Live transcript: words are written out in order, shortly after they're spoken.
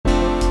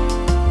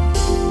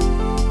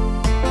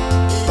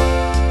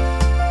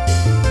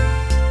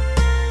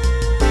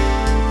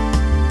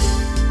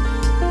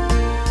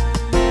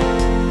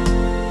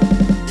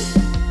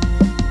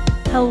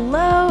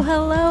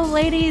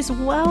ladies.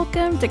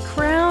 Welcome to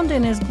Crowned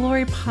in His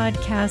Glory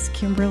podcast.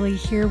 Kimberly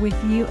here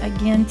with you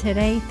again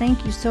today.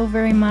 Thank you so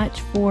very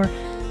much for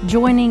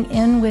joining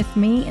in with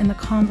me in the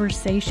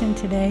conversation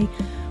today.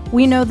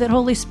 We know that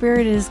Holy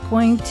Spirit is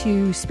going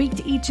to speak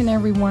to each and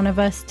every one of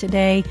us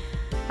today.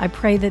 I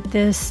pray that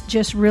this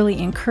just really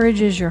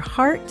encourages your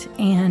heart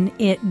and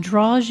it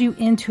draws you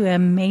into a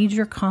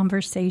major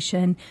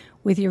conversation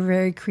with your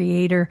very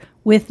Creator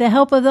with the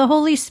help of the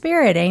Holy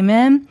Spirit.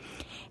 Amen.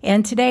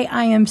 And today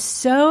I am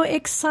so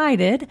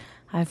excited.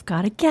 I've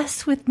got a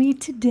guest with me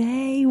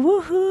today.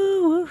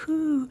 Woohoo,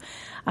 woohoo.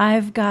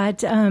 I've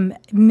got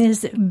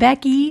Ms.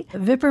 Becky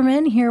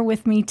Vipperman here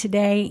with me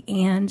today,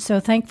 and so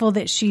thankful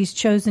that she's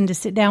chosen to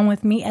sit down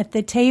with me at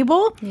the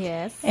table.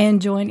 Yes. And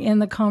join in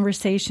the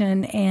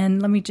conversation.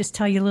 And let me just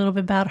tell you a little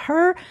bit about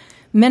her.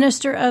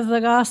 Minister of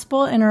the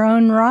gospel in her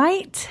own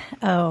right,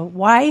 a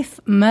wife,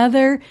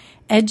 mother,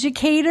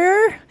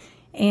 educator,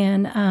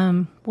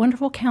 and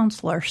wonderful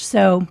counselor.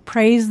 So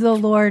praise the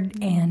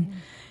Lord. And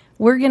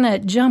we're going to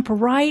jump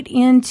right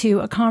into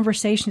a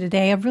conversation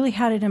today. I've really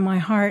had it in my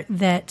heart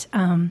that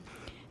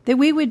that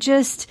we would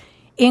just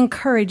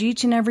encourage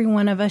each and every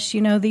one of us.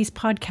 You know, these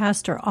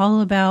podcasts are all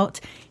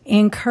about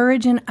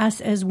encouraging us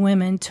as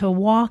women to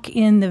walk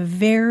in the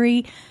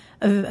very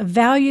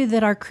value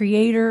that our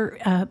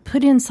Creator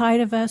put inside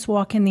of us,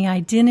 walk in the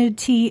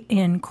identity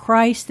in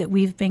Christ that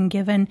we've been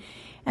given,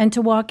 and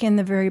to walk in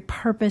the very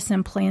purpose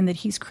and plan that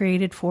He's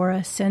created for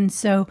us. And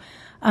so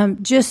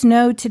just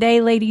know today,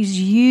 ladies,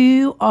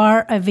 you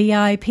are a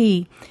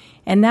VIP.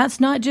 And that's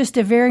not just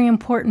a very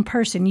important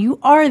person. You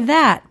are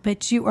that,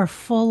 but you are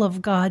full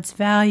of God's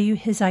value,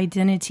 His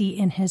identity,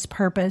 and His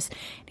purpose.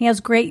 He has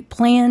great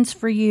plans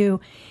for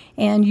you,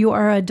 and you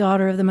are a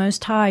daughter of the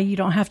Most High. You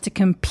don't have to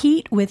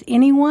compete with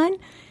anyone.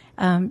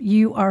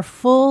 You are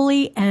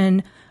fully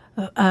and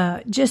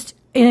just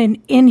in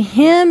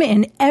Him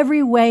in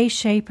every way,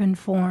 shape, and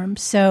form.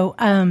 So,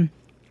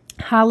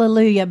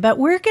 hallelujah. But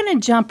we're going to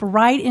jump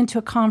right into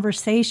a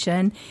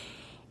conversation,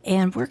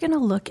 and we're going to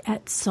look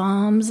at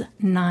Psalms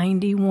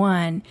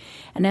 91.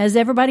 And as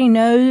everybody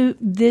knows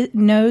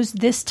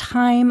this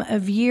time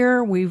of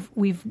year,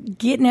 we've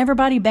getting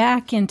everybody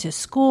back into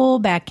school,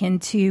 back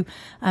into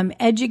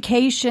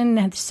education.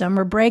 And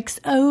summer breaks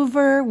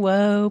over.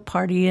 Whoa,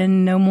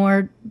 partying! No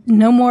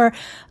more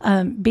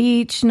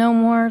beach, no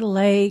more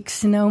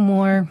lakes, no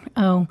more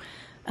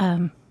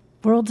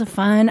worlds of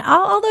fun,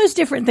 all those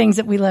different things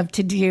that we love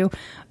to do.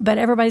 But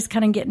everybody's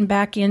kind of getting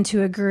back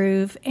into a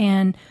groove.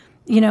 And,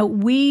 you know,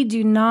 we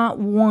do not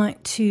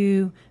want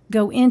to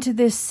go into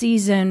this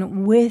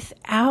season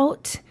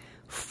without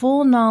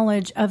full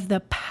knowledge of the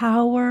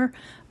power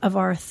of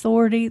our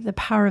authority, the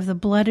power of the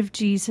blood of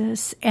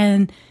Jesus,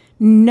 and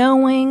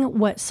knowing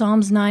what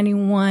Psalms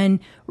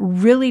 91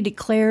 really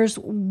declares,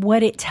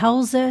 what it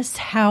tells us,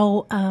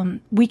 how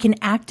we can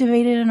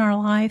activate it in our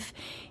life.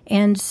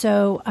 And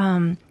so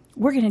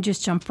we're going to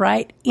just jump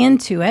right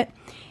into it.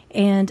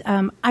 And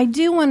I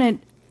do want to,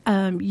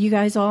 you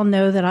guys all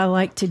know that I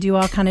like to do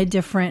all kind of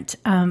different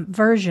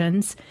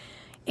versions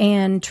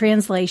and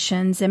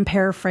translations and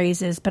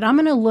paraphrases, but I'm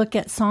going to look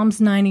at Psalms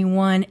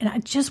 91, and I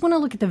just want to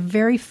look at the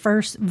very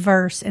first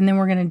verse, and then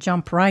we're going to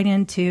jump right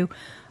into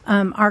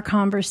our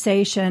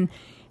conversation.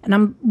 And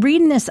I'm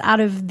reading this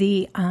out of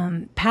the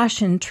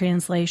Passion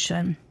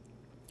Translation,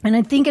 and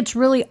I think it's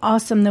really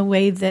awesome the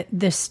way that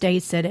this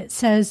states it. It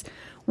says,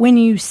 "When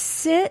you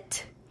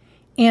sit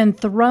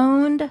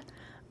enthroned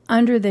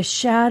under the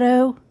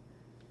shadow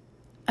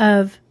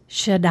of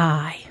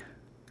Shaddai."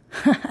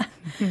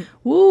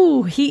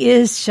 Woo, He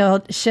is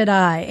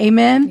Shaddai.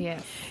 Amen?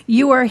 Yes.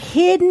 You are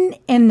hidden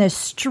in the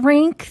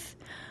strength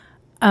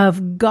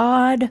of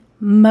God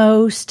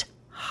Most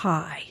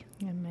High.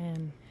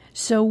 Amen.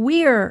 So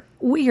we are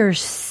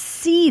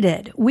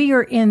seated, we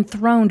are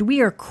enthroned, we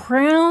are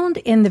crowned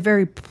in the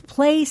very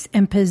place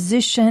and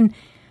position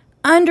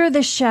under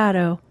the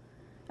shadow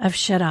of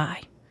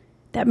Shaddai.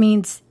 That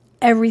means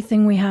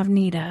everything we have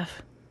need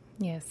of.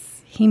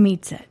 Yes. He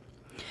meets it.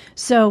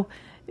 So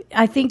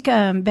I think,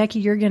 Becky,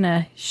 you're going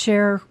to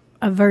share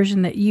a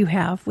version that you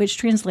have. Which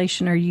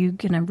translation are you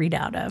going to read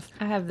out of?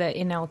 I have the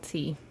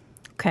NLT.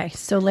 Okay,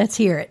 so let's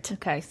hear it.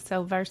 Okay,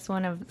 so verse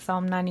 1 of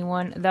Psalm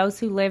 91, "Those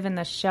who live in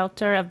the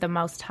shelter of the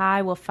Most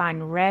High will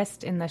find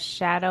rest in the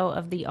shadow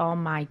of the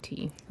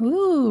Almighty."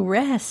 Ooh,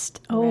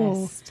 rest.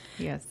 Oh, Rest.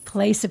 Yes.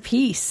 place of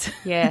peace.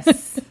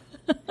 Yes.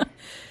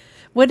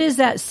 What does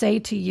that say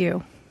to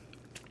you?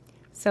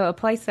 So a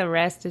place of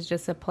rest is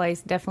just a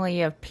place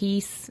definitely of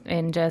peace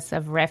and just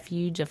of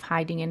refuge, of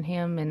hiding in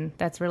Him. And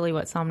that's really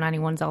what Psalm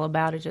 91 is all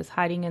about, is just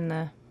hiding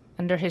in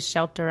under His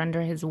shelter,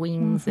 under His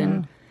wings,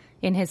 and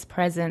in His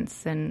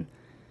presence. And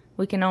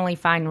we can only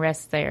find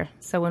rest there.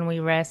 So when we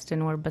rest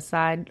and we're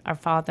beside our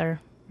Father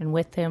and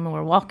with Him, and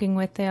we're walking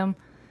with Him,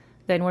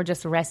 then we're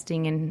just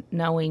resting and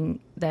knowing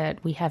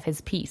that we have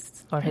His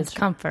peace or His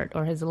comfort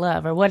or His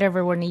love or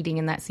whatever we're needing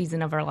in that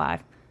season of our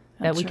life.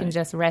 That we can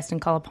just rest and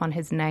call upon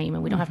His name,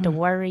 and we don't have to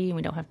worry, and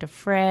we don't have to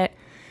fret.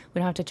 We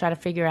don't have to try to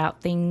figure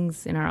out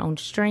things in our own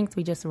strength.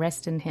 We just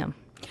rest in Him.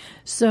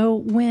 So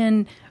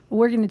when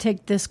we're going to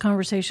take this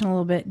conversation a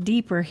little bit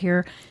deeper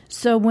here.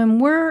 So when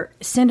we're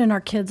sending our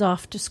kids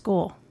off to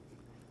school,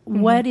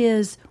 what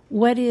is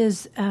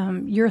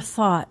your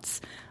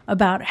thoughts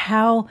about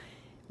how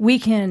we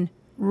can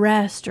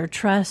rest or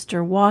trust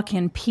or walk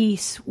in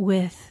peace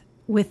with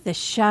the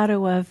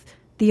shadow of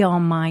the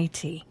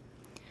Almighty?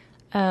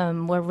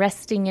 We're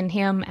resting in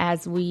Him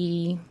as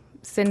we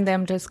send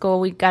them to school.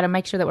 We got to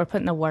make sure that we're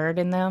putting the Word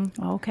in them.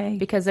 Okay.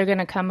 Because they're going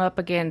to come up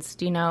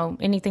against,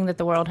 anything that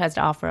the world has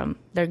to offer them.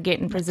 They're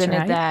getting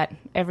presented that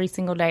every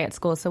single day at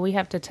school. So we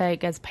have to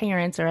take, as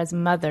parents or as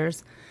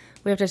mothers,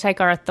 we have to take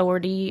our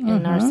authority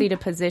and our seat of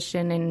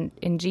position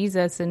in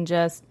Jesus and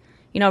just,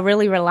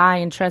 really rely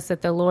and trust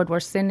that the Lord, we're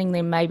sending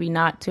them maybe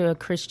not to a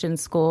Christian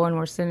school, and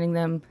we're sending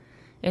them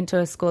into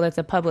a school that's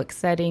a public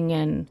setting,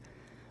 and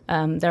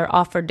they're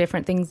offered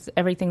different things,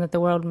 everything that the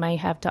world may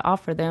have to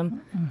offer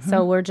them.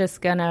 So we're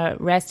just going to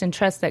rest and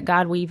trust that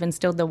God, we've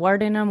instilled the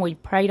Word in them. We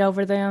prayed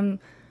over them.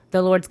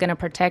 The Lord's going to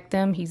protect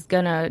them. He's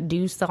going to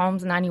do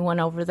Psalms 91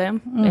 over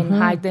them and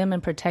hide them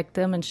and protect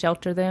them and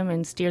shelter them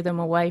and steer them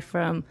away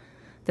from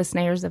the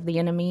snares of the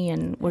enemy.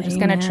 And we're just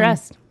going to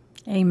trust.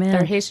 Amen.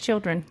 They're His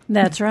children.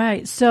 That's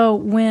right. So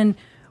when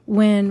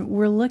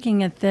we're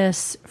looking at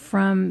this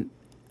from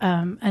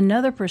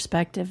another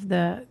perspective,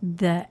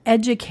 the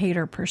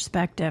educator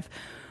perspective,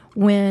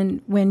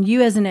 when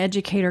you as an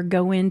educator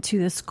go into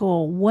the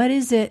school, what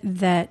is it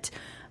that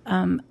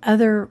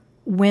other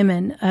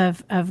women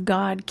of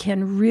God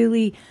can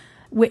really,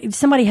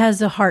 somebody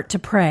has a heart to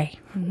pray,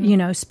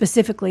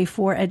 specifically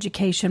for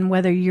education,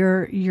 whether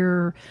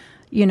your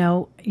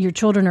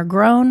children are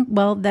grown,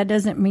 well, that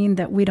doesn't mean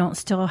that we don't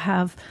still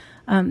have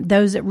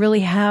those that really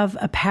have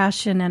a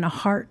passion and a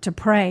heart to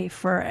pray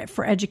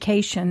for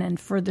education and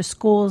for the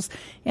schools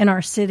in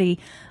our city.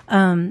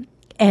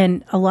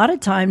 And a lot of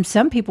times,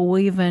 some people will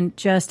even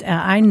just,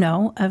 I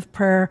know of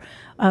prayer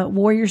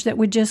warriors that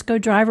would just go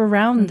drive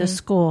around the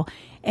school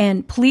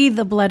and plead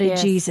the blood of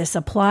Jesus,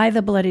 apply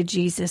the blood of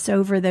Jesus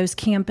over those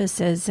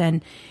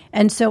campuses.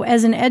 And so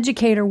as an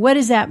educator, what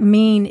does that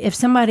mean if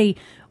somebody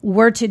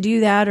were to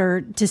do that,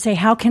 or to say,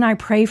 how can I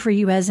pray for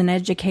you as an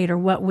educator?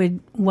 What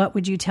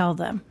would you tell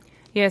them?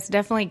 Yes,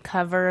 definitely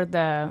cover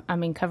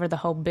the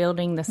whole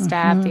building, the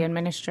staff, the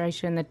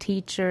administration, the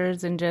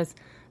teachers, and just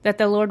that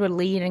the Lord would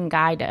lead and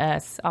guide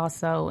us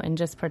also, and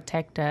just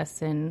protect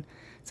us, and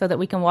so that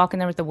we can walk in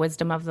there with the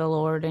wisdom of the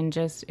Lord and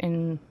just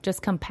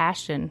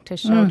compassion to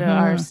show to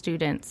our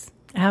students.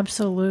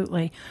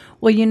 Absolutely.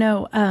 Well,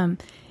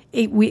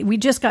 we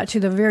just got to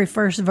the very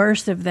first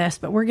verse of this,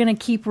 but we're going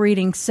to keep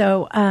reading.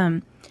 So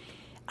I'm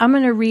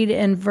going to read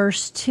in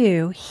verse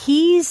 2.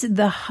 He's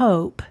the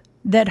hope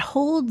that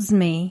holds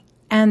me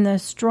and the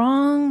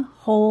strong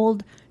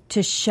hold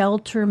to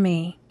shelter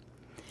me,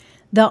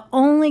 the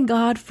only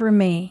God for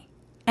me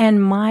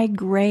and my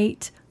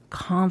great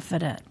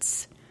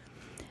confidence.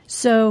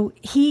 So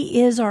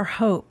He is our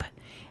hope.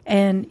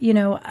 And,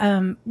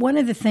 one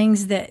of the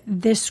things that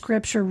this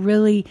scripture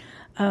really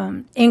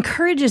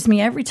encourages me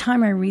every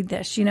time I read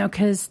this,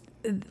 because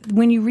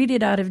when you read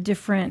it out of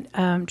different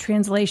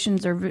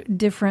translations or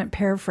different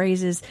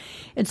paraphrases,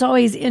 it's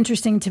always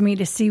interesting to me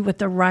to see what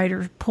the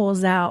writer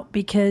pulls out,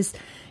 because,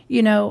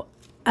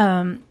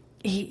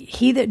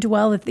 he that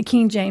dwelleth, the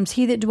King James,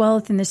 he that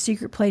dwelleth in the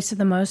secret place of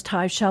the Most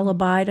High shall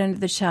abide under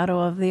the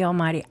shadow of the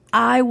Almighty.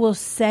 I will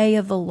say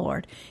of the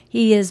Lord,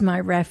 He is my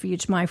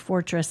refuge, my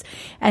fortress.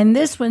 And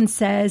this one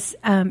says,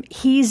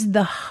 He's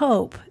the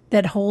hope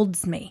that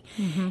holds me.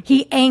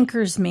 He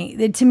anchors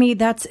me. To me,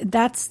 that's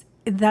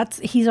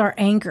He's our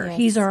anchor. Yes.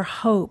 He's our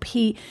hope.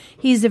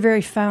 He's the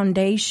very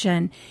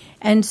foundation.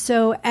 And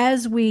so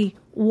as we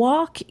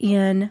walk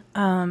in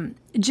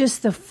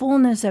just the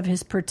fullness of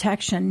His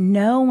protection,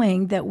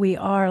 knowing that we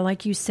are,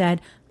 like you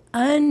said,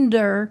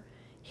 under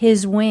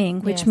His wing,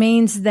 which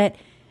means that,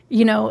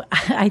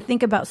 I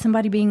think about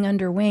somebody being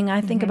under wing. I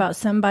think about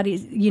somebody,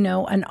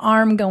 an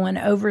arm going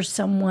over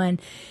someone,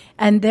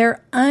 and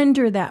they're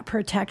under that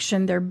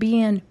protection. They're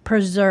being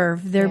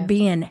preserved. They're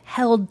being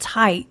held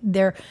tight.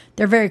 They're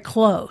very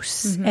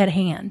close at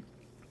hand.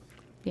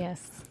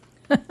 Yes.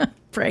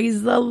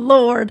 Praise the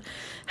Lord.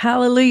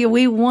 Hallelujah.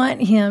 We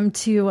want Him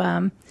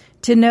to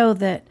know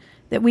that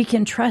we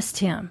can trust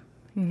Him.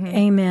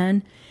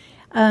 Amen.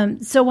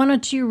 So why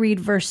don't you read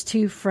verse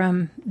 2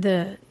 from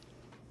the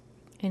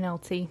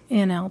NLT.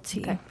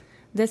 Okay.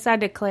 This I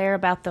declare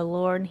about the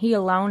Lord. He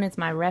alone is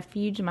my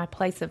refuge, my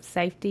place of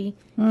safety.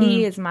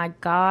 He is my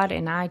God,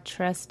 and I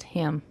trust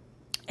Him.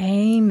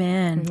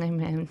 Amen.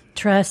 Amen.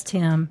 Trust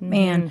Him.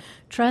 Man,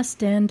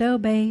 trust and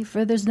obey,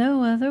 for there's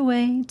no other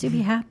way to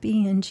be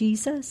happy in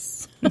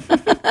Jesus.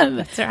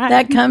 That's right.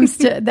 That comes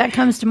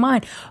to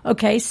mind.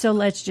 Okay, so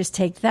let's just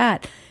take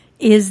that.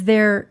 Is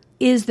there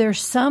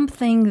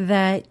something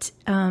that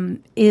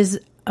is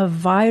a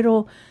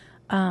vital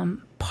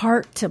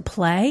part to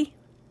play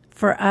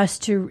for us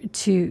to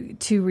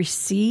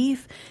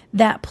receive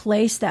that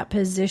place, that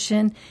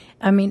position?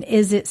 I mean,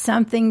 is it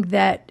something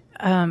that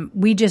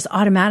we just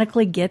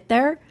automatically get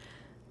there?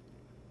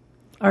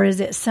 Or is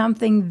it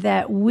something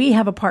that we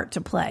have a part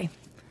to play?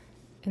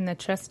 In the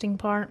trusting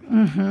part?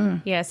 Mm-hmm.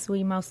 Yes,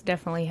 we most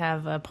definitely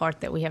have a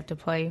part that we have to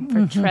play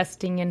for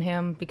trusting in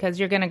him, because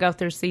you're going to go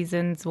through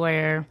seasons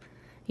where,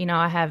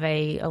 I have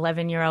a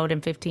 11-year-old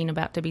and 15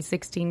 about to be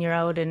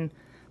 16-year-old, and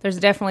there's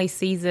definitely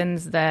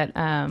seasons that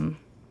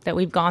that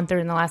we've gone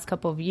through in the last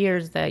couple of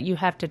years that you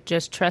have to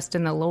just trust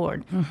in the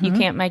Lord. Mm-hmm. You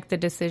can't make the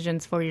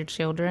decisions for your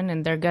children,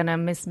 and they're going to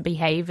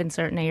misbehave in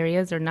certain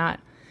areas or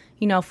not,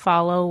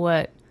 follow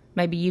what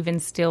maybe you've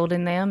instilled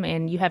in them,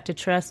 and you have to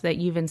trust that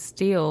you've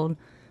instilled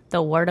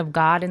the Word of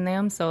God in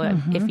them. So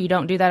if you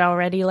don't do that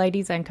already,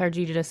 ladies, I encourage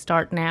you to just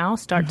start now.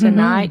 Start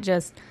tonight,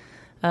 just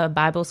a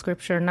Bible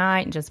scripture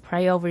night, and just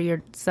pray over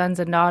your sons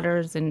and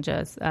daughters, and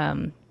just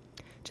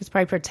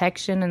pray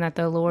protection, and that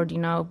the Lord,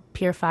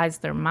 purifies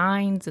their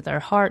minds, their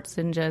hearts,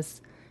 and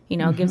just,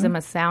 gives them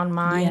a sound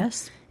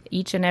mind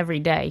each and every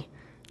day,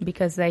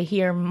 because they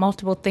hear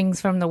multiple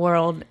things from the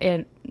world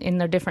in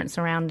their different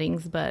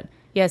surroundings. But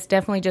yes,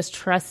 definitely just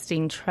trust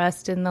in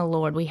the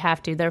Lord. We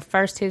have to. They're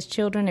first His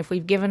children. If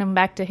we've given them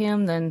back to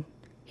Him, then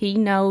He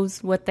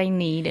knows what they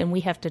need, and we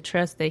have to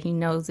trust that He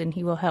knows, and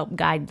He will help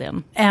guide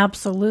them.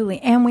 Absolutely.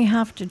 And we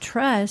have to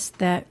trust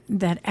that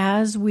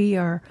as we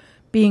are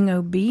being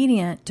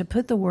obedient to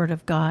put the Word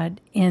of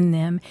God in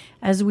them,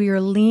 as we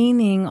are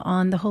leaning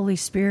on the Holy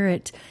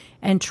Spirit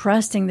and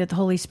trusting that the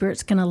Holy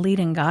Spirit's going to lead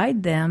and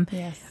guide them,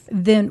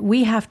 then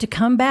we have to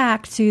come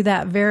back to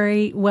that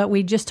what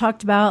we just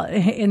talked about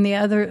in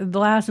the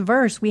last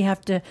verse. We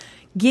have to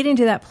get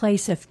into that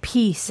place of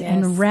peace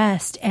and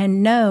rest,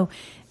 and know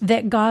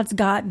that God's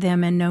got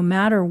them, and no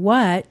matter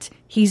what,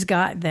 He's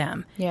got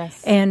them.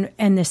 Yes.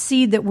 And the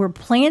seed that we're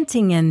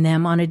planting in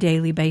them on a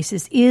daily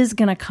basis is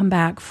going to come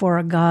back for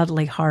a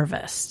godly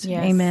harvest.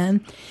 Yes.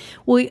 Amen.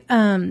 Well,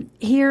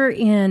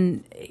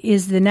 herein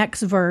is the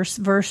next verse,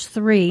 verse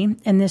 3,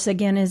 and this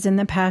again is in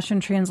the Passion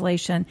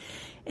Translation.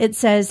 It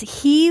says,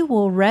 He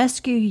will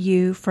rescue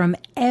you from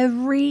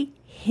every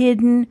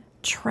hidden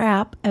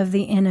trap of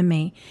the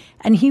enemy,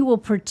 and He will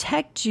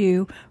protect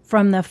you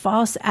from the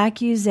false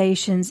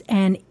accusations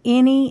and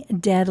any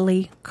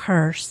deadly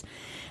curse.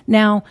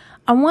 Now,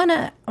 I want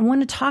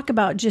to talk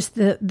about just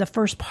the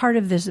first part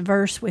of this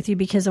verse with you,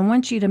 because I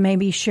want you to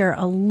maybe share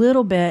a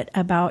little bit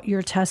about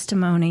your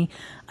testimony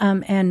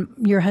and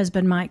your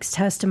husband Mike's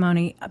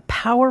testimony, a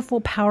powerful,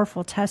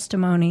 powerful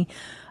testimony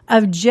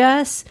of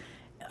just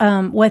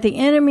what the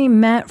enemy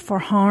meant for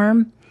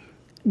harm.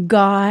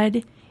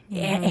 God,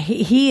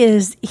 He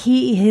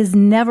has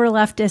never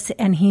left us,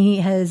 and He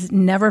has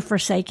never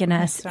forsaken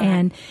us,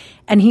 and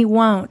He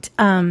won't.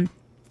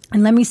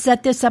 And let me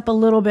set this up a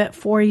little bit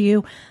for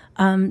you.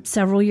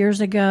 Several years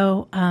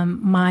ago,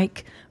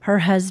 Mike, her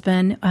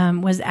husband,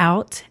 was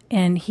out,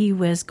 and he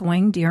was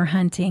going deer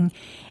hunting,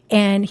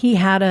 and he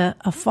had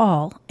a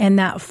fall, and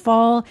that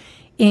fall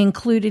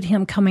included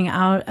him coming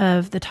out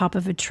of the top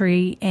of a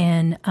tree,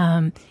 and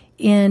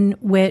in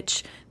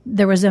which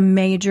there was a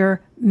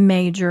major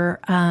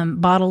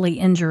bodily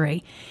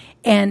injury.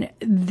 And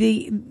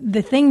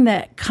the thing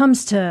that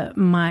comes to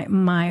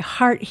my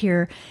heart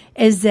here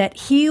is that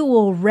He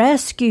will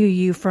rescue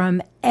you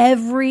from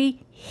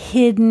every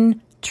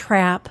hidden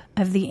trap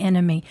of the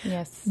enemy.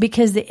 Yes.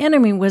 Because the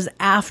enemy was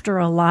after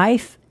a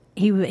life.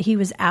 He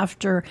was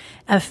after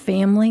a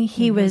family.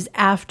 He was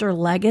after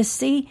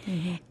legacy.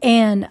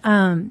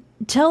 And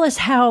tell us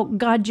how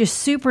God just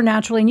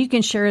supernaturally, and you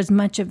can share as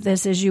much of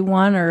this as you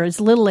want or as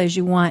little as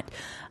you want,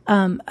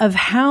 of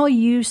how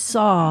you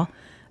saw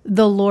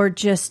the Lord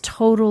just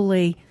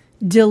totally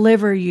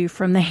deliver you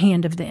from the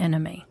hand of the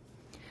enemy.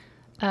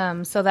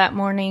 So that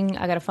morning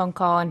I got a phone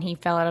call, and he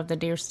fell out of the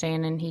deer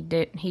stand, and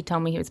he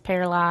told me he was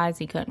paralyzed.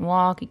 He couldn't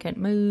walk. He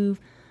couldn't move.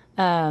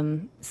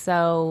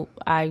 So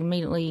I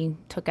immediately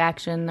took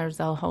action. There's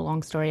a whole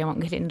long story. I won't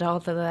get into all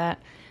of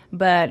that.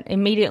 But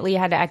immediately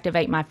I had to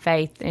activate my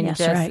faith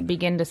and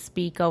begin to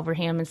speak over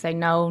him and say,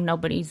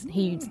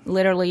 he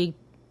literally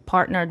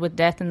partnered with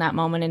death in that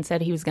moment and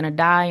said he was going to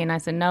die. And I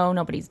said, no,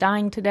 nobody's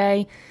dying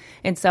today.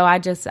 And so I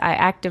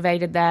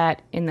activated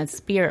that in the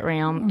spirit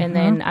realm. And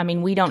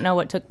then, we don't know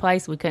what took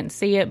place. We couldn't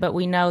see it, but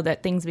we know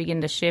that things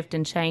begin to shift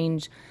and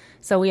change.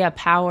 So we have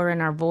power in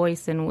our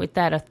voice, and with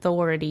that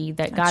authority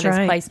that God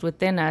has placed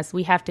within us,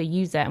 we have to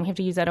use that. And we have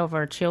to use that over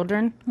our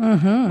children.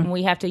 And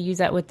we have to use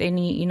that with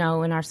any, in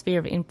our sphere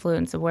of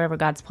influence of wherever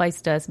God's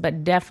placed us.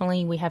 But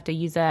definitely we have to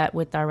use that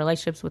with our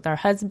relationships with our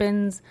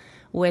husbands,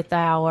 with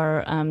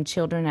our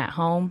children at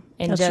home.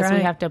 And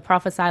we have to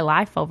prophesy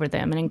life over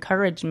them, and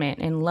encouragement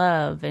and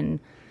love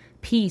and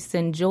peace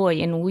and joy.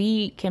 And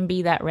we can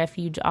be that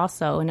refuge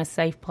also, in a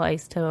safe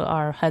place to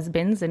our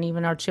husbands and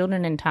even our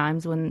children in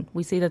times when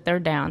we see that they're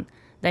down.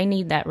 They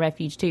need that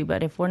refuge too.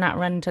 But if we're not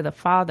running to the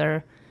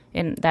Father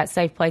in that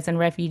safe place and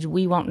refuge,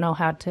 we won't know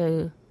how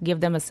to give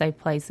them a safe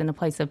place and a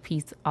place of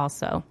peace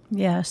also.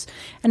 Yes.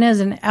 And as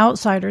an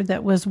outsider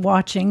that was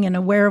watching and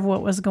aware of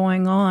what was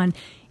going on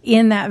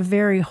in that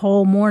very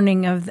whole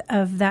morning of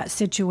that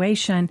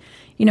situation,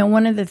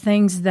 one of the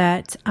things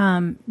that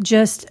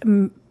just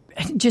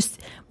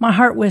my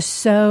heart was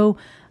so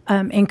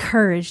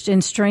encouraged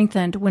and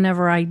strengthened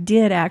whenever I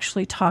did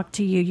actually talk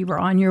to you. You were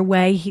on your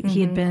way.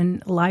 He had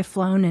been life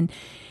flown,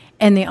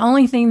 and the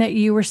only thing that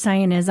you were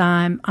saying is,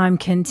 I'm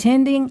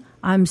contending.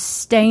 I'm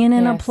staying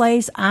in a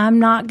place. I'm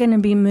not going to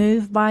be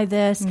moved by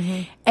this,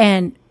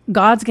 and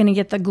God's going to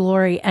get the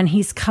glory, and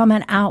He's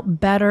coming out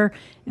better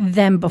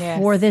than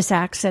before this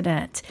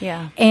accident.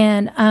 Yeah.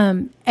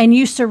 And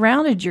you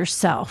surrounded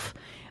yourself,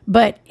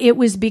 but it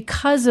was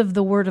because of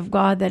the Word of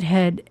God that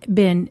had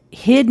been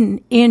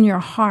hidden in your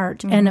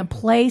heart and a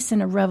place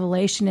and a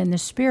revelation in the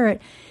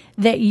Spirit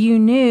that you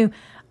knew,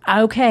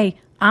 okay,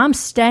 I'm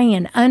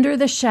staying under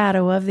the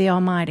shadow of the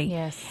Almighty.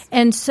 Yes.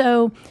 And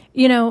so,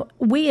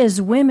 we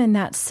as women,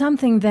 that's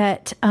something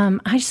that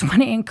I just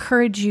want to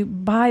encourage you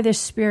by the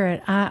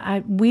Spirit.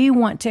 We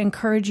want to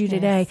encourage you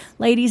today,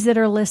 ladies that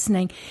are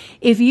listening.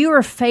 If you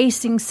are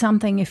facing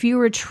something, if you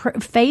are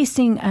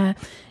facing,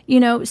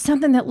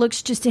 something that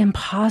looks just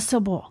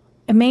impossible,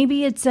 and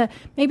maybe it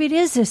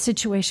is a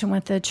situation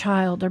with a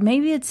child, or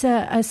maybe it's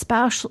a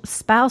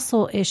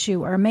spousal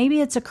issue, or maybe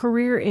it's a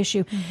career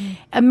issue,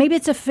 maybe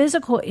it's a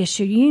physical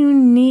issue. You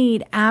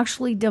need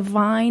actually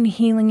divine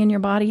healing in your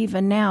body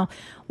even now.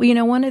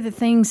 Well, one of the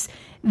things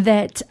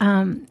that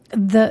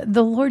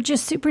the Lord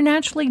just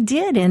supernaturally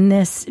did in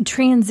this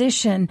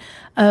transition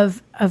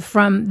of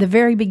from the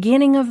very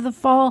beginning of the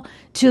fall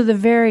to the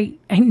very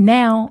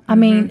now, I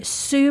mean,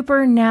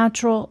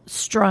 supernatural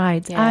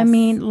strides. Yes. I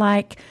mean,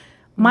 like,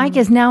 Mike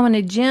is now in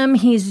a gym.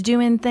 He's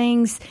doing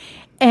things.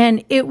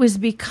 And it was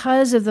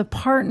because of the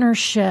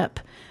partnership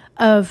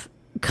of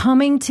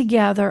coming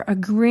together,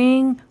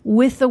 agreeing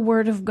with the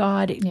Word of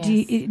God,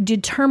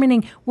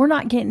 determining we're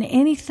not getting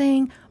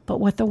anything but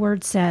what the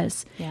Word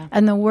says. Yeah.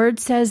 And the Word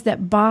says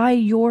that by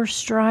your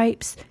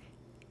stripes,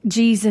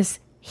 Jesus,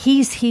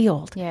 He's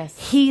healed. Yes.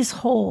 He's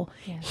whole.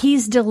 Yes.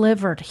 He's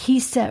delivered.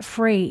 He's set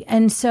free.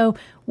 And so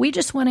we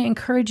just want to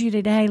encourage you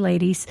today,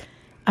 ladies.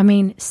 I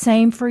mean,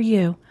 same for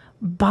you.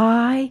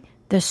 By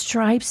the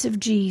stripes of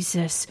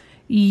Jesus,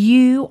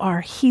 you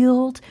are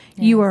healed,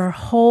 you are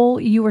whole,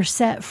 you are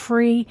set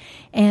free,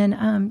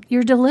 and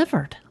you're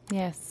delivered.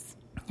 Yes.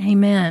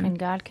 Amen. And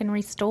God can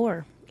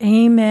restore.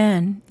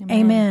 Amen.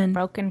 Amen.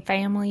 Broken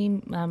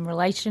family,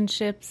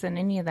 relationships, and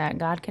any of that,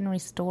 God can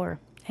restore.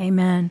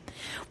 Amen.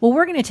 Well,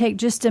 we're going to take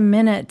just a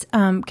minute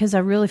because I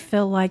really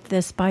feel like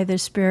this by the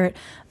Spirit.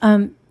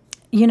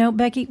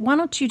 Becky, why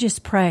don't you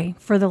just pray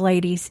for the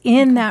ladies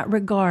in that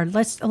regard?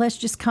 Let's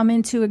just come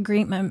into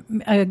agreement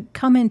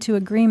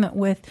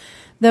with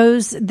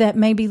those that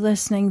may be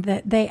listening,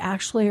 that they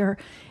actually are,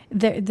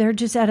 they're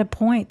just at a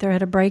point, they're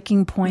at a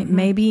breaking point.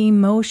 Maybe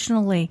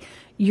emotionally,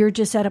 you're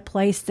just at a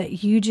place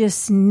that you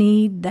just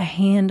need the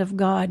hand of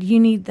God. You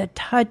need the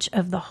touch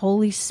of the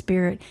Holy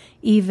Spirit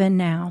even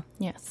now.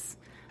 Yes.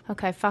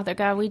 Okay, Father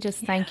God, we just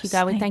thank you,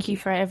 God. We thank you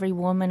for every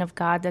woman of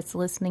God that's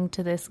listening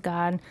to this,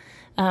 God.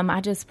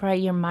 I just pray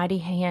your mighty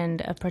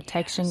hand of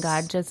protection,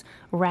 God. Just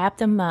wrap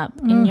them up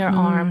in your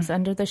arms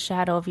under the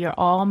shadow of your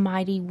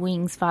almighty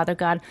wings, Father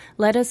God.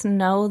 Let us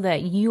know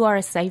that you are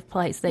a safe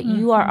place, that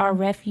you are our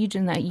refuge,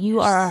 and that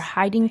you are our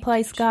hiding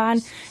place, God.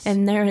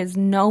 And there is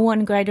no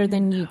one greater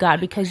than you,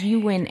 God, because you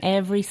win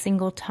every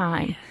single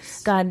time.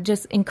 God,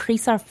 just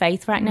increase our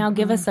faith right now.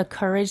 Give us the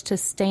courage to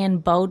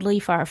stand boldly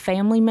for our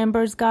family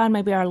members, God,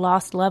 maybe our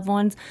lost loved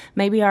ones,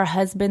 maybe our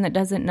husband that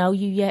doesn't know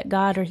you yet,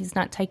 God, or he's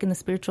not taking the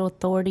spiritual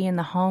authority in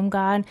the home,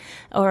 God,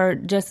 or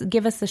just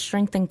give us the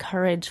strength and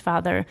courage,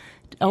 Father,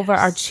 over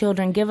our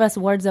children. Give us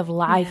words of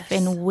life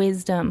and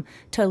wisdom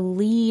to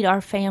lead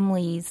our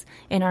families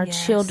and our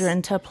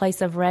children to a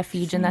place of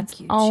refuge. And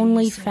that's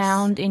only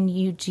found in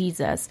you,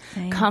 Jesus.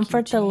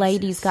 Comfort the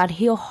ladies, God.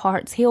 Heal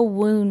hearts, heal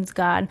wounds,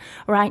 God.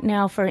 Right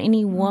now, for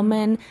any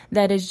woman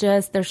that is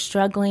just, they're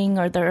struggling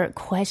or they're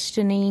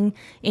questioning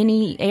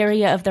any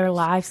area of their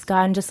lives,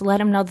 God, and just let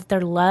them know that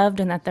they're loved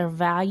and that they're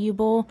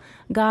valuable,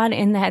 God,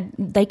 and that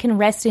they can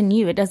rest in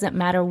you. It doesn't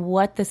matter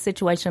what the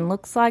situation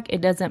looks like.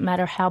 It doesn't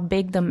matter how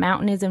big the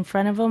mountain is in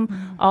front of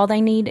them. All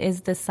they need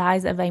is the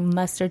size of a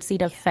mustard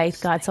seed of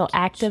faith, God. So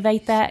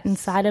activate that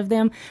inside of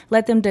them.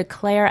 Let them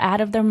declare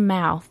out of their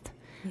mouth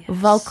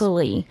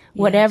vocally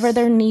whatever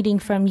they're needing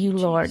from you,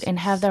 Lord, and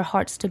have their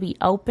hearts to be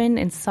open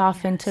and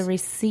softened to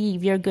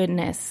receive your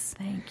goodness.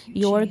 Thank you,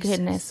 your Jesus.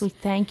 goodness. We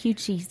thank you,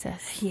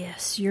 Jesus.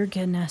 Yes, your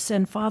goodness.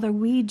 And Father,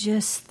 we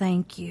just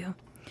thank you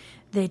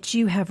that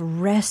you have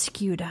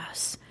rescued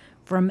us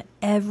from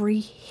every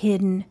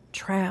hidden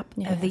trap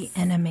of the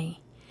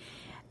enemy.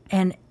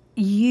 And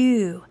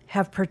you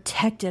have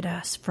protected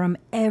us from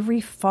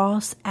every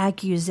false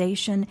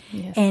accusation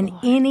and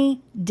Lord,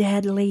 any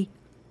deadly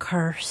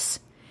curse.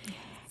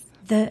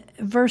 The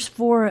verse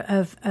 4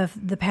 of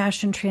the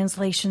Passion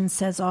Translation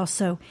says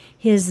also,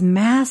 his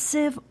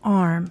massive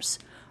arms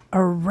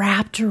are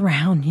wrapped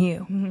around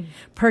you,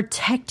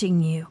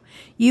 protecting you.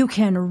 You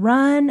can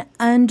run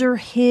under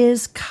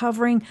his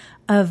covering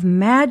of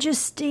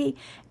majesty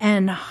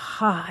and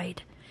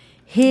hide.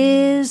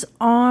 His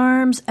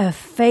arms of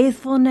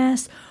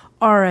faithfulness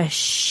are a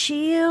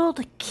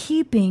shield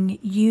keeping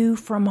you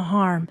from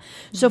harm.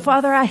 So,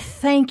 Father, I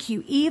thank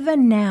you.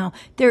 Even now,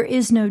 there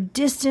is no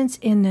distance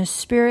in the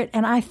Spirit.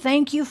 And I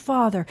thank you,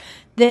 Father,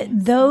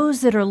 that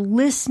those that are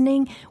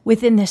listening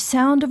within the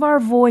sound of our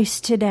voice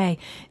today,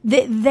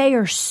 that they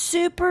are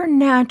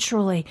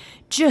supernaturally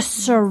just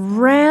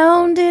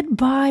surrounded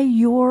by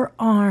your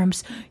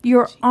arms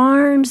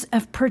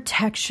of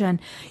protection,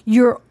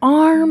 your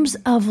arms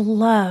of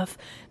love,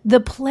 the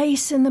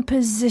place and the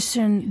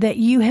position that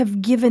you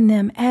have given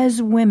them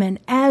as women,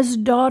 as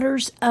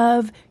daughters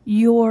of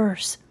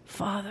yours,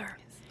 Father.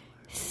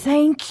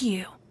 Thank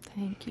you,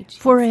 Jesus,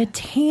 for a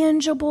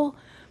tangible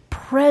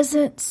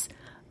presence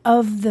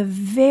of the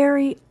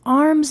very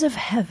arms of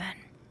heaven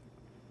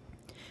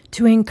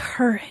to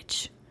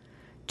encourage,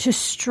 to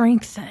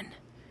strengthen,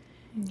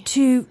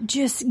 to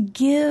just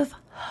give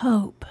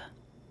hope,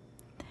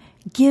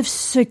 give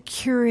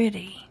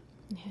security.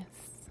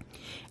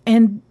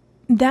 And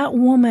that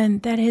woman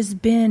that has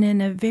been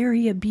in a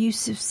very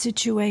abusive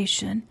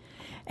situation,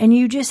 and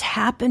you just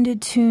happen to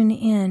tune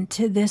in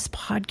to this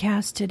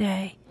podcast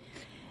today,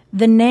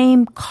 the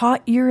name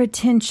caught your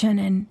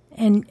attention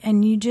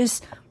and you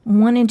just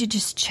wanted to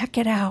just check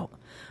it out.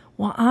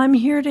 Well, I'm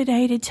here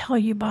today to tell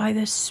you by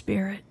the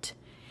Spirit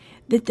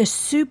that the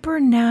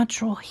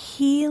supernatural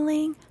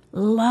healing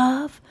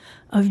love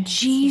of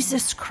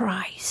Jesus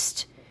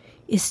Christ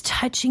is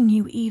touching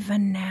you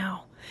even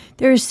now.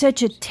 There is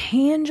such a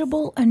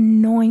tangible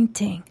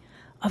anointing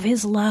of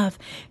His love.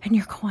 And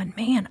you're going,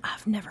 man,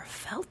 I've never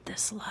felt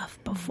this love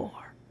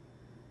before.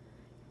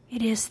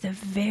 It is the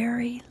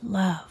very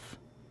love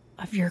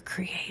of your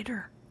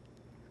Creator.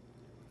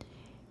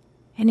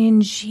 And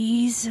in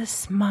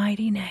Jesus'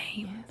 mighty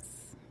name,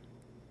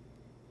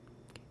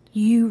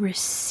 you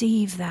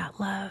receive that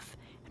love.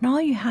 And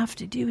all you have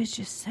to do is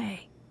just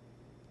say,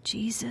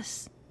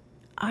 Jesus,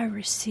 I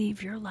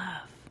receive your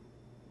love.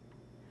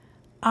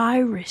 I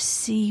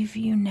receive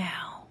you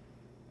now.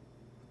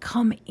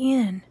 Come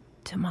in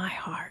to my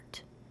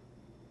heart.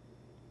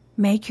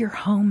 Make your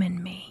home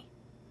in me.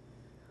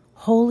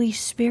 Holy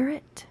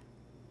Spirit,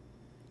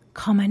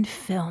 come and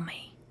fill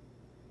me.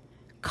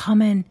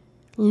 Come and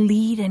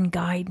lead and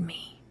guide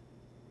me.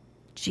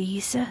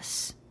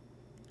 Jesus,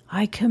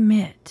 I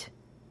commit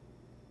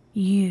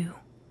you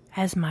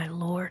as my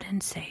Lord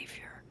and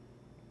Savior.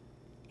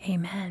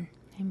 Amen.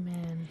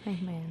 Amen.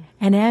 Amen.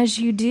 And as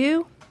you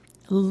do,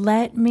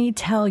 let me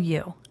tell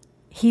you,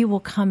 He will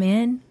come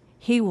in.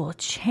 He will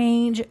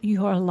change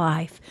your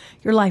life.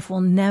 Your life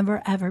will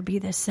never, ever be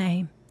the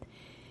same.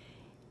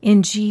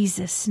 In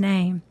Jesus'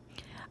 name.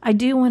 I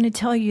do want to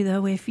tell you,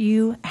 though, if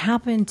you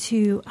happen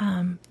to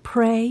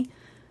pray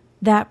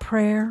that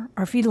prayer,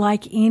 or if you'd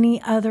like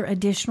any other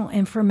additional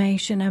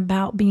information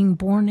about being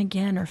born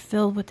again or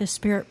filled with the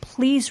Spirit,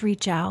 please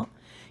reach out.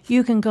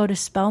 You can go to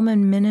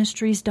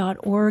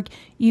spellmanministries.org.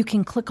 You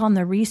can click on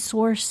the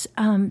resource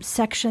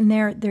section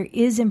there. There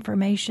is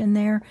information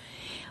there.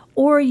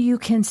 Or you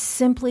can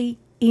simply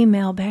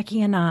email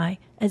Becky and I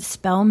at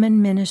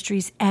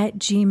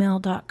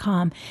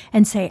spellmanministries@gmail.com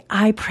and say,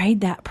 I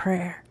prayed that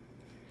prayer.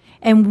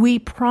 And we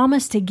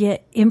promise to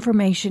get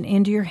information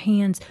into your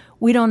hands.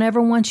 We don't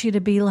ever want you to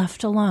be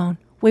left alone.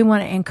 We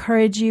want to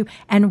encourage you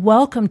and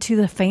welcome to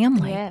the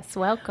family. Yes,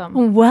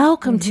 welcome.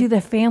 Welcome to the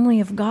family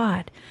of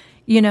God.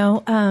 You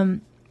know,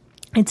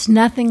 it's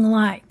nothing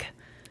like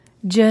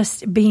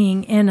just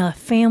being in a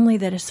family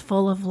that is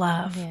full of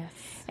love. Yes.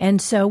 And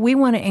so we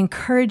want to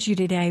encourage you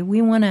today.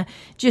 We want to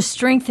just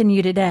strengthen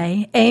you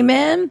today.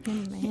 Amen?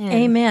 Amen.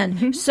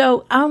 Amen.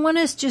 So I want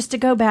us just to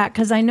go back,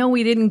 because I know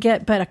we didn't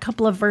get but a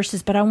couple of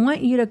verses, but I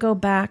want you to go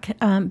back,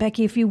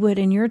 Becky, if you would,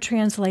 in your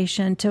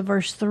translation to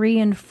verse 3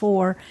 and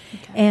 4.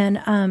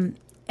 Okay.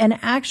 And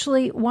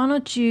actually, why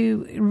don't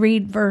you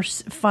read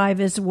verse 5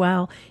 as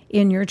well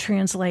in your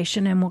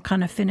translation, and we'll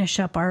kind of finish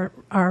up our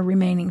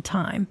remaining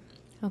time.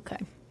 Okay.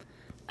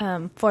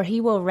 For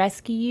He will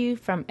rescue you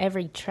from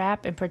every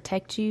trap and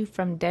protect you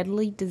from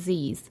deadly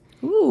disease.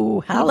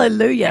 Ooh,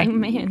 hallelujah.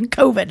 Amen.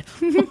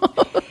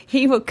 COVID.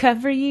 He will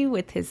cover you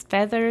with His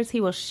feathers.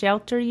 He will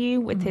shelter you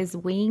with His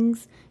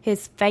wings.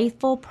 His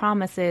faithful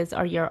promises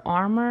are your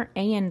armor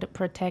and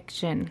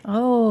protection.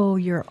 Oh,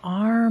 your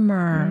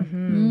armor.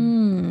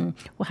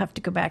 We'll have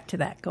to go back to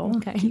that. Go.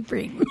 Okay. Keep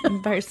reading.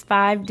 Verse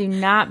 5, do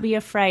not be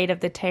afraid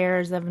of the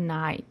terrors of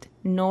night,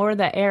 nor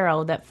the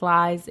arrow that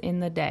flies in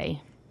the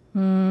day.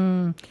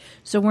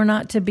 So we're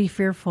not to be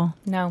fearful.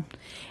 No.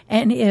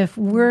 And if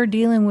we're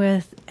dealing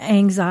with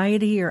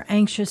anxiety or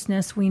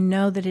anxiousness, we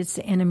know that it's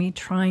the enemy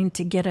trying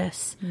to get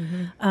us.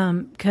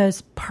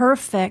 Because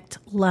perfect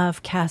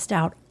love casts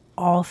out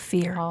all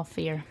fear. All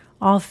fear.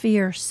 All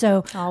fear.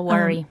 So all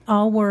worry.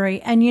 All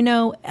worry. And you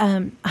know,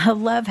 I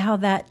love how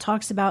that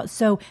talks about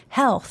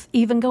health,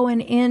 even going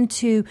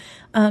into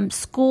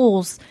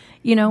schools.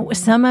 You know,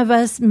 some of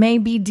us may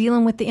be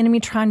dealing with the enemy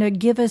trying to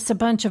give us a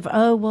bunch of,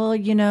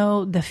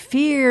 the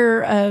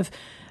fear of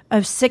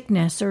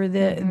sickness or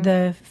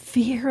the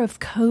fear of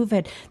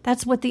COVID.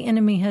 That's what the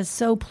enemy has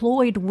so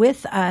ployed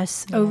with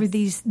us over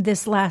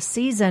this last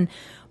season.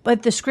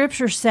 But the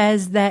scripture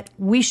says that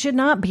we should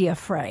not be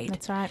afraid.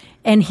 That's right.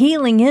 And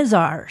healing is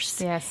ours.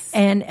 Yes.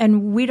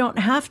 And we don't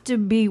have to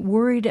be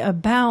worried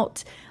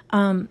about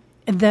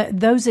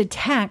those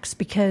attacks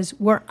because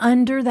we're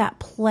under that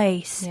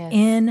place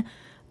in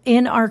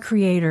our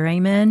Creator.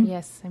 Amen?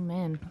 Yes,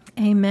 amen.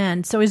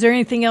 Amen. So is there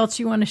anything else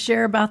you want to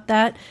share about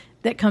that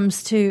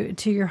comes to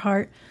your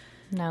heart?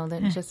 No,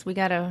 that just we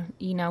gotta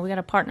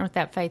partner with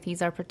that faith.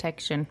 He's our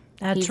protection.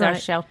 That's He's right. our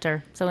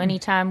shelter. So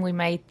anytime we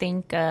may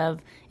think of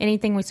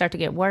anything we start to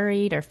get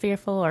worried or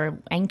fearful or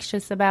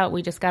anxious about,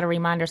 we just got to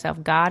remind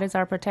ourselves God is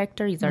our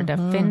protector. He's our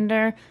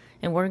defender,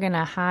 and we're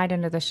gonna hide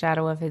under the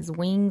shadow of His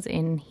wings,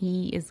 and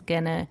He is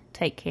gonna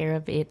take care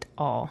of it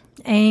all.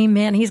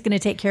 Amen. He's going to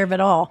take care of it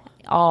all.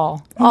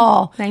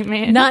 All.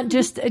 Amen. Not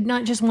just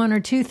one or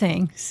two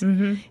things.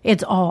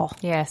 It's all.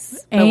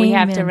 Yes, but we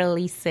have to Amen.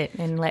 release it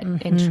and let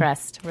and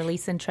trust.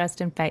 Release and trust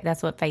and faith.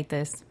 That's what faith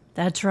is.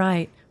 That's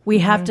right. We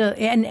have to,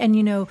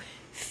 and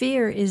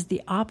fear is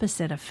the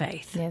opposite of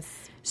faith. Yes.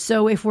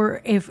 So if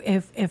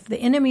the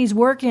enemy's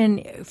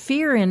working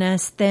fear in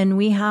us, then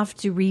we have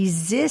to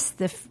resist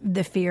the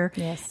fear.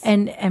 Yes.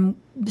 And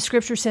the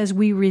scripture says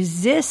we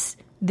resist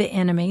the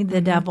enemy,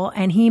 the devil,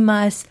 and he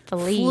must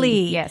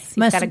flee. Yes,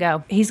 he's gotta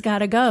go. He's got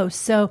to go.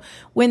 So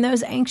when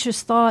those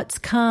anxious thoughts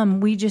come,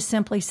 we just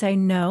simply say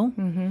no.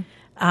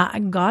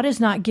 God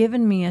has not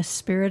given me a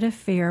spirit of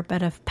fear,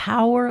 but of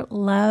power,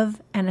 love,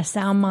 and a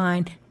sound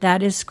mind.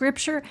 That is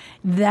Scripture.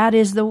 That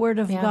is the Word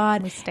of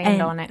God. We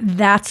stand on it.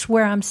 That's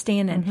where I'm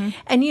standing.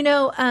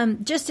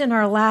 And just in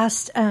our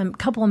last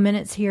couple of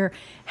minutes here,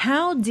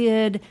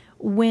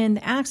 when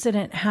the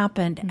accident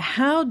happened,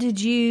 how did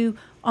you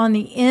on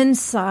the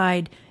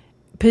inside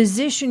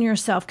position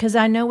yourself? Because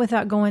I know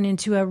without going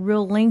into a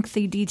real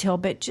lengthy detail,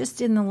 but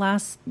just in the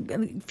last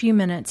few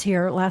minutes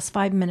here, last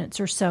 5 minutes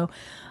or so,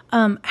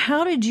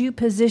 how did you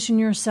position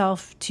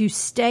yourself to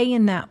stay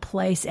in that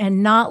place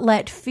and not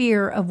let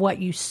fear of what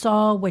you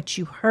saw, what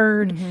you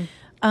heard,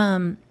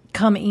 come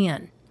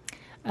in?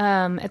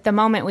 At the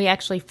moment, we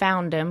actually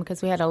found him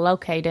because we had to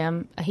locate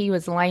him. He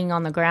was laying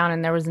on the ground,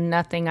 and there was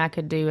nothing I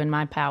could do in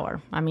my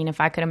power. I mean, if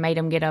I could have made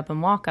him get up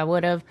and walk, I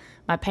would have.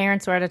 My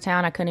parents were out of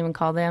town. I couldn't even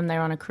call them. They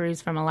were on a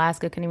cruise from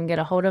Alaska. Couldn't even get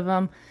a hold of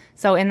them.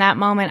 So in that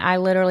moment, I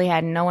literally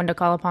had no one to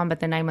call upon but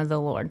the name of the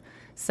Lord.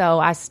 So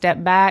I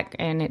stepped back,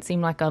 and it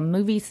seemed like a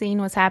movie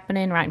scene was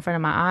happening right in front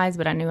of my eyes,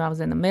 but I knew I was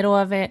in the middle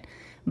of it.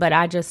 But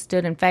I just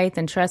stood in faith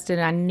and trusted.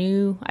 And I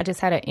knew, I just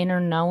had an inner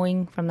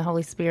knowing from the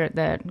Holy Spirit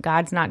that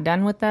God's not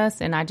done with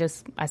us. And I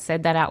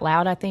said that out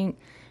loud, I think.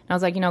 And I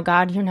was like,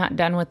 God, you're not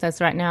done with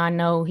us right now. I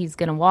know he's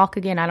going to walk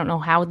again. I don't know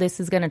how this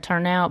is going to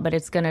turn out, but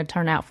it's going to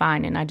turn out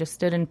fine. And I just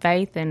stood in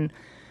faith, and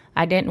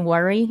I didn't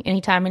worry.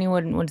 Anytime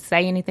anyone would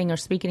say anything or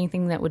speak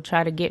anything that would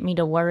try to get me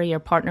to worry or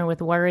partner with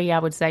worry, I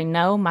would say,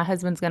 no, my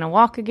husband's going to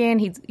walk again.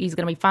 He's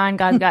going to be fine.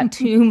 God's got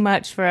too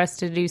much for us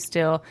to do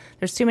still.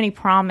 There's too many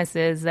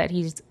promises that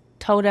he's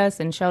told us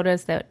and showed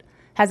us that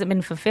hasn't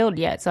been fulfilled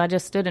yet. So I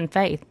just stood in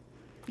faith.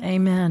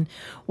 Amen.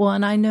 Well,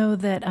 and I know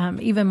that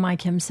even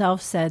Mike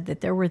himself said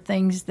that there were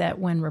things that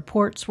when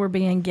reports were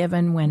being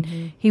given,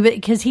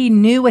 because he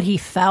knew what he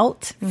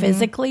felt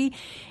physically,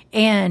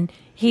 and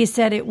he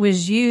said it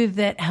was you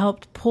that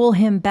helped pull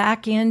him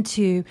back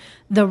into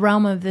the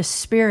realm of the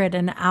spirit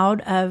and out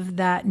of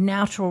that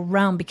natural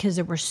realm, because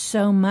there was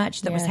so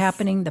much that was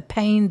happening, the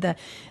pain,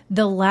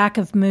 the lack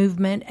of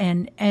movement,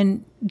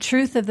 and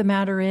truth of the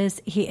matter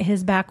is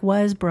his back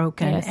was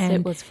broken. Yes, and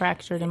it was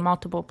fractured in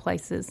multiple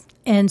places.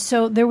 And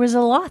so there was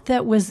a lot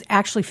that was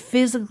actually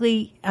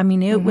physically, I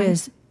mean, it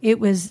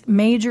was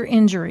major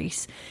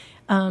injuries.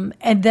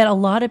 And that a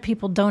lot of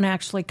people don't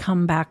actually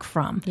come back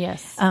from.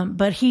 Yes.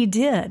 But he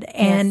did.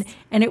 And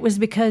it was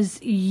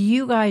because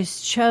you guys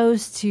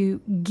chose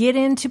to get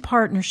into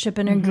partnership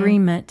and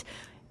agreement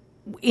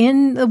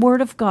in the Word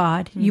of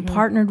God. You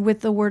partnered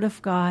with the Word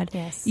of God.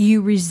 Yes.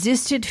 You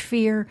resisted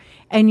fear,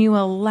 and you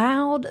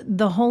allowed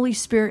the Holy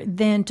Spirit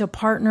then to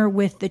partner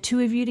with the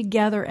two of you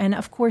together. And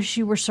of course,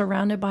 you were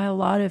surrounded by a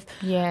lot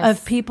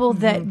of people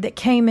that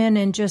came in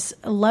and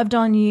just loved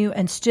on you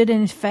and stood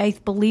in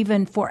faith,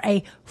 believing for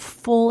a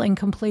full and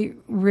complete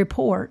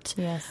report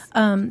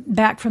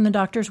back from the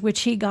doctors, which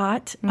he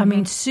got. I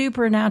mean,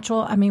 supernatural.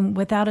 I mean,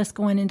 without us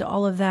going into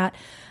all of that,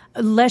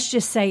 let's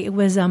just say it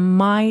was a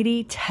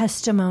mighty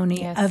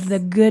testimony of the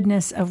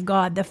goodness of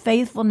God, the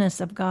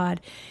faithfulness of God.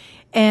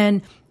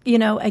 And,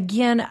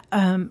 again,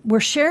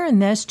 we're sharing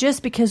this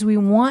just because we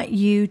want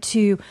you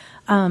to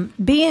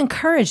be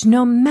encouraged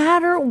no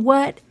matter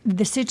what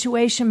the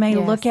situation may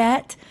look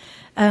at.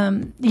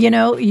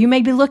 You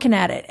may be looking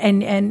at it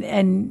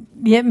and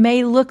it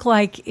may look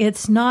like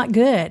it's not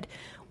good.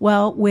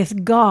 Well,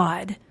 with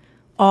God,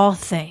 all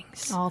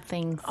things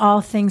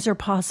are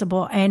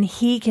possible, and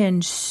he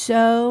can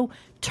so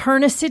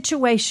turn a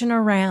situation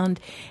around,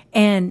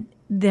 and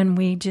then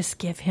we just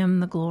give him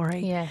the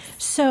glory. Yes.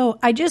 So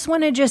I just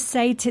want to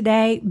say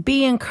today,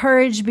 be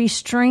encouraged, be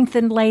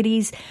strengthened,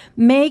 ladies.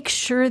 Make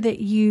sure that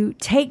you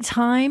take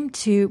time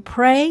to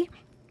pray.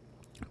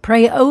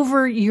 Pray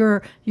over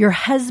your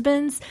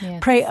husbands.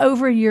 Pray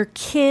over your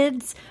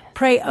kids.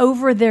 Pray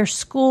over their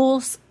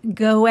schools.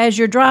 Go as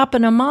you're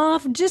dropping them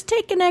off. Just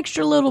take an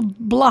extra little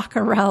block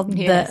around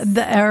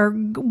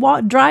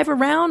drive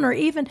around, or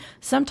even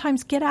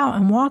sometimes get out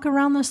and walk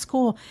around the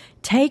school.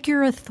 Take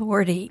your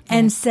authority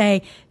and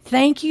say,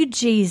 "Thank you,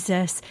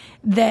 Jesus,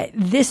 that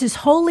this is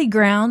holy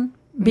ground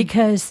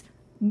because."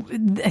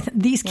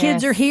 These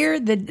kids are here.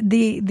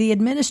 The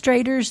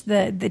administrators,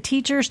 the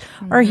teachers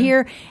are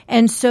here,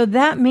 and so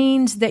that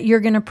means that you're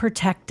going to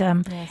protect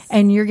them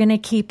and you're going to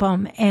keep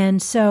them.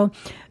 And so,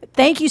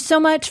 thank you so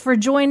much for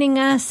joining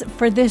us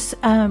for this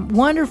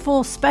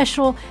wonderful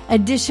special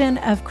edition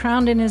of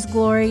Crowned in His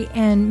Glory.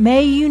 And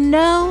may you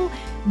know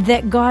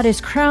that God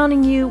is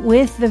crowning you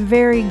with the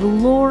very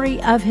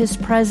glory of His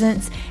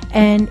presence,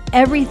 and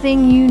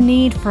everything you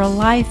need for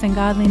life and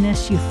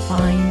godliness you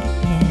find